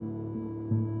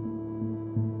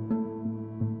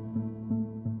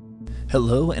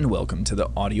Hello and welcome to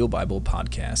the Audio Bible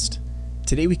Podcast.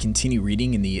 Today we continue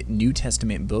reading in the New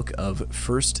Testament book of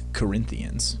 1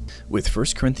 Corinthians with 1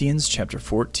 Corinthians chapter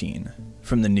 14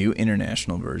 from the New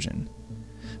International Version.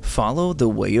 Follow the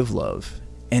way of love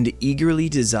and eagerly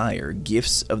desire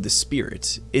gifts of the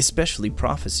Spirit, especially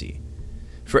prophecy.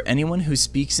 For anyone who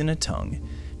speaks in a tongue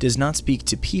does not speak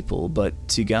to people but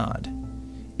to God.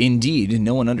 Indeed,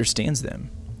 no one understands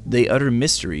them. They utter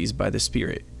mysteries by the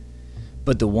Spirit.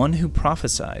 But the one who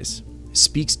prophesies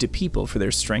speaks to people for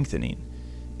their strengthening,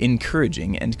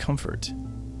 encouraging, and comfort.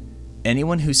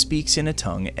 Anyone who speaks in a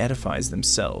tongue edifies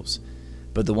themselves,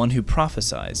 but the one who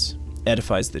prophesies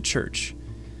edifies the church.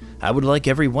 I would like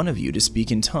every one of you to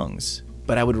speak in tongues,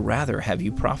 but I would rather have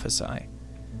you prophesy.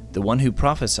 The one who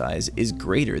prophesies is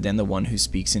greater than the one who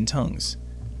speaks in tongues,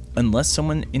 unless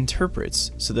someone interprets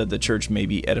so that the church may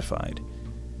be edified.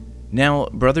 Now,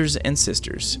 brothers and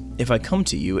sisters, if I come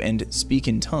to you and speak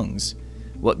in tongues,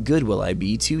 what good will I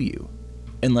be to you,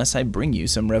 unless I bring you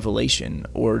some revelation,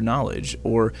 or knowledge,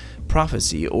 or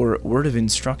prophecy, or word of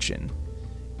instruction?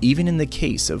 Even in the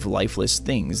case of lifeless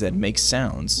things that make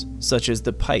sounds, such as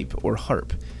the pipe or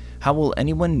harp, how will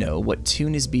anyone know what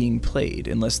tune is being played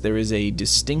unless there is a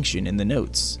distinction in the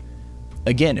notes?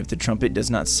 Again, if the trumpet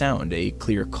does not sound a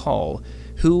clear call,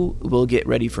 who will get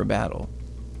ready for battle?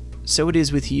 So it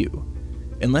is with you.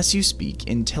 Unless you speak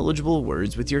intelligible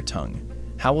words with your tongue,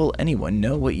 how will anyone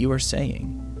know what you are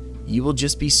saying? You will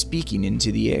just be speaking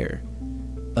into the air.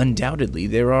 Undoubtedly,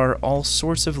 there are all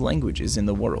sorts of languages in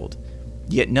the world,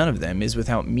 yet none of them is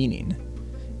without meaning.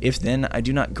 If then I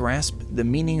do not grasp the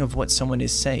meaning of what someone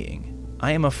is saying,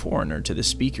 I am a foreigner to the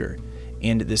speaker,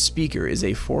 and the speaker is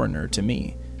a foreigner to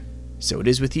me. So it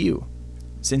is with you.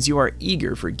 Since you are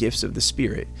eager for gifts of the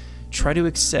Spirit, try to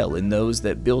excel in those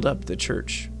that build up the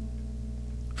church.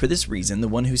 For this reason, the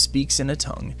one who speaks in a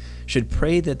tongue should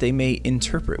pray that they may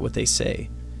interpret what they say.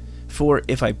 For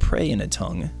if I pray in a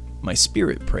tongue, my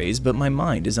spirit prays, but my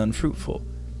mind is unfruitful.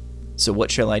 So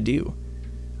what shall I do?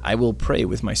 I will pray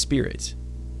with my spirit,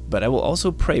 but I will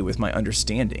also pray with my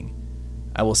understanding.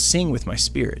 I will sing with my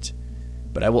spirit,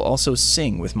 but I will also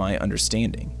sing with my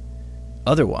understanding.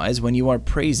 Otherwise, when you are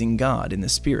praising God in the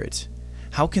Spirit,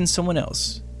 how can someone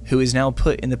else, who is now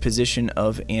put in the position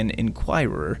of an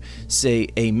inquirer, say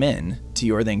Amen to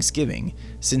your thanksgiving,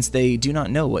 since they do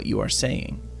not know what you are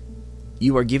saying?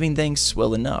 You are giving thanks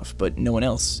well enough, but no one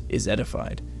else is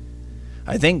edified.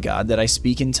 I thank God that I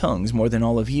speak in tongues more than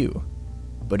all of you.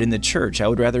 But in the church I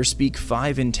would rather speak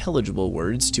 5 intelligible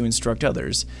words to instruct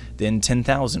others than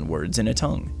 10,000 words in a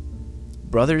tongue.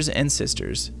 Brothers and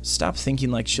sisters, stop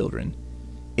thinking like children.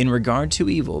 In regard to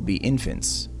evil, be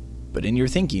infants, but in your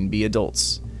thinking be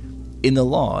adults. In the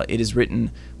law it is written,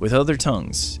 with other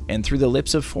tongues, and through the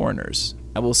lips of foreigners,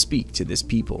 I will speak to this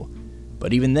people.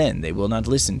 But even then they will not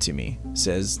listen to me,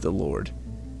 says the Lord.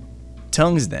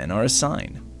 Tongues then are a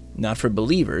sign, not for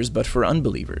believers, but for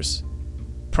unbelievers.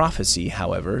 Prophecy,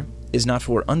 however, is not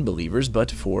for unbelievers, but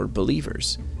for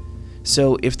believers.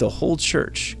 So if the whole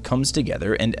church comes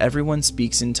together and everyone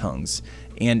speaks in tongues,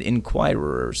 and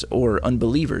inquirers or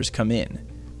unbelievers come in,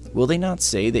 will they not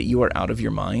say that you are out of your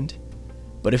mind?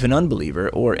 But if an unbeliever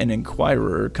or an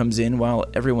inquirer comes in while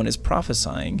everyone is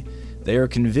prophesying, they are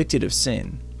convicted of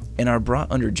sin and are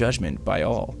brought under judgment by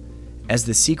all, as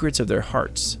the secrets of their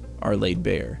hearts are laid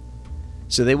bare.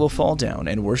 So they will fall down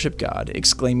and worship God,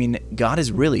 exclaiming, God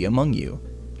is really among you.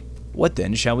 What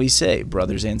then shall we say,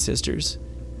 brothers and sisters?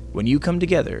 When you come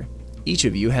together, each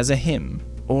of you has a hymn,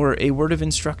 or a word of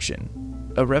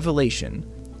instruction, a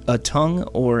revelation, a tongue,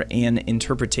 or an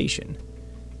interpretation.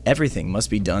 Everything must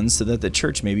be done so that the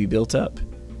church may be built up.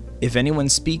 If anyone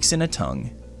speaks in a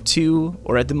tongue, 2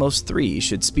 or at the most 3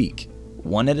 should speak,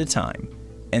 1 at a time,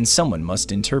 and someone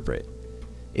must interpret.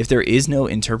 If there is no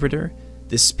interpreter,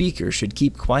 the speaker should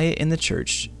keep quiet in the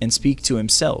church and speak to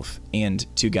himself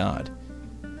and to God.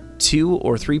 2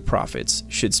 or 3 prophets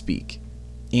should speak,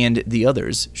 and the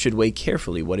others should weigh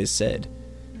carefully what is said.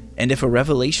 And if a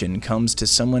revelation comes to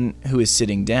someone who is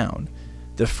sitting down,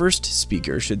 the first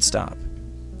speaker should stop.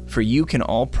 For you can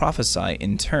all prophesy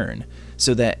in turn,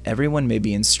 so that everyone may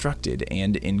be instructed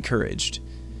and encouraged.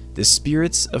 The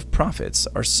spirits of prophets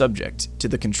are subject to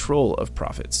the control of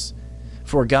prophets.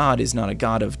 For God is not a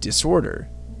God of disorder,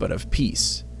 but of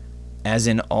peace, as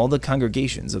in all the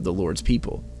congregations of the Lord's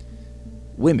people.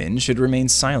 Women should remain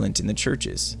silent in the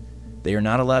churches. They are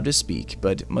not allowed to speak,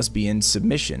 but must be in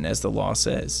submission, as the law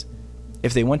says.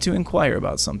 If they want to inquire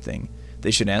about something,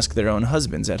 they should ask their own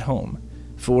husbands at home,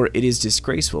 for it is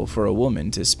disgraceful for a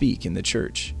woman to speak in the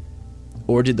church.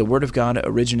 Or did the word of God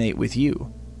originate with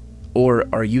you? Or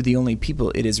are you the only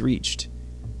people it has reached?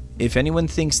 If anyone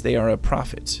thinks they are a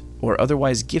prophet or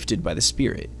otherwise gifted by the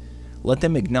Spirit, let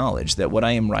them acknowledge that what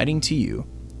I am writing to you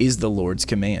is the Lord's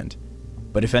command.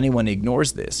 But if anyone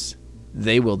ignores this,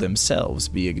 they will themselves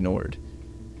be ignored.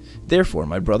 Therefore,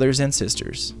 my brothers and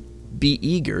sisters, be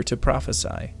eager to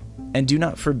prophesy, and do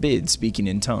not forbid speaking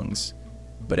in tongues,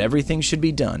 but everything should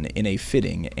be done in a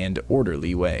fitting and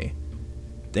orderly way.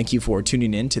 Thank you for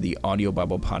tuning in to the Audio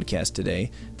Bible Podcast today.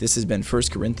 This has been 1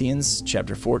 Corinthians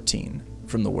chapter 14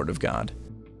 from the Word of God.